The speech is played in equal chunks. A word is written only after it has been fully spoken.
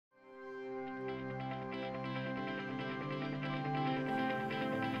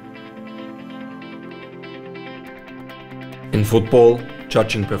In football,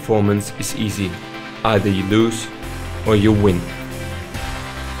 judging performance is easy. Either you lose or you win.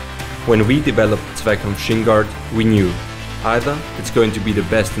 When we developed ZWEIKAMPF Shin Guard, we knew either it's going to be the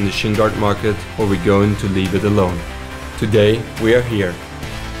best in the shin guard market or we're going to leave it alone. Today we are here.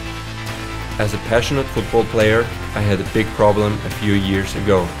 As a passionate football player, I had a big problem a few years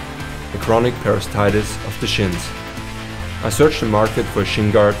ago, the chronic parasitis of the shins. I searched the market for a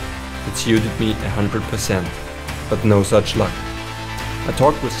shin guard that suited me 100%, but no such luck. I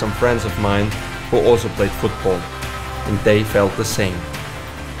talked with some friends of mine who also played football, and they felt the same.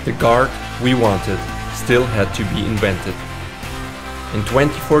 The guard we wanted still had to be invented. In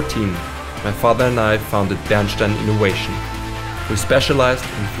 2014, my father and I founded Bernstein Innovation. We specialized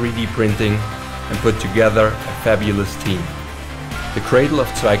in 3D printing and put together a fabulous team. The cradle of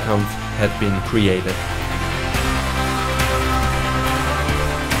ZWEIKAMPF had been created.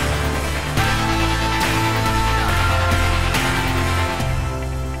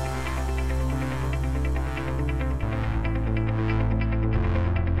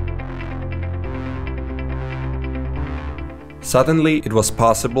 Suddenly it was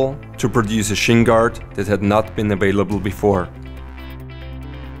possible to produce a shin guard that had not been available before.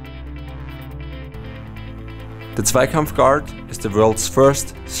 The ZWEIKAMPF guard is the world's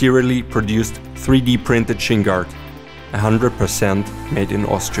first serially produced 3D printed shin guard, 100% made in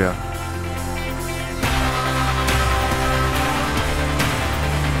Austria.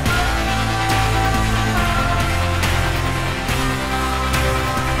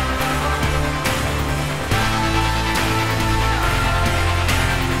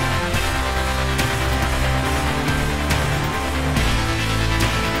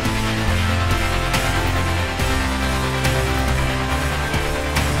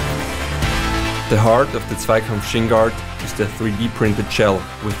 The heart of the ZWEIKAMPF Shin Guard is the 3D printed shell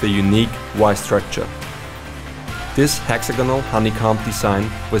with the unique Y structure. This hexagonal honeycomb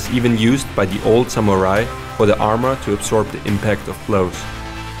design was even used by the old samurai for the armor to absorb the impact of blows.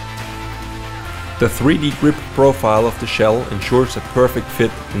 The 3D grip profile of the shell ensures a perfect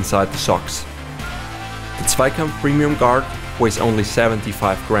fit inside the socks. The ZWEIKAMPF Premium Guard weighs only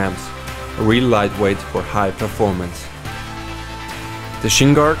 75 grams, a real lightweight for high performance. The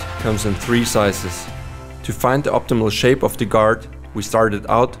shin guard comes in 3 sizes. To find the optimal shape of the guard, we started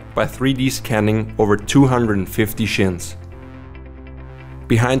out by 3D scanning over 250 shins.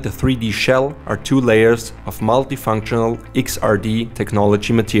 Behind the 3D shell are 2 layers of multifunctional XRD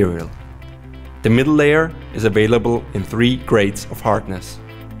technology material. The middle layer is available in 3 grades of hardness.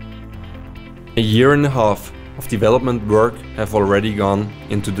 A year and a half of development work have already gone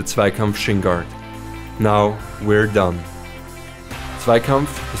into the ZWEIKAMPF Shin Guard. Now we're done.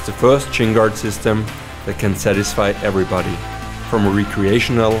 ZWEIKAMPF is the first shin guard system that can satisfy everybody, from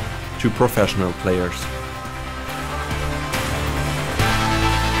recreational to professional players.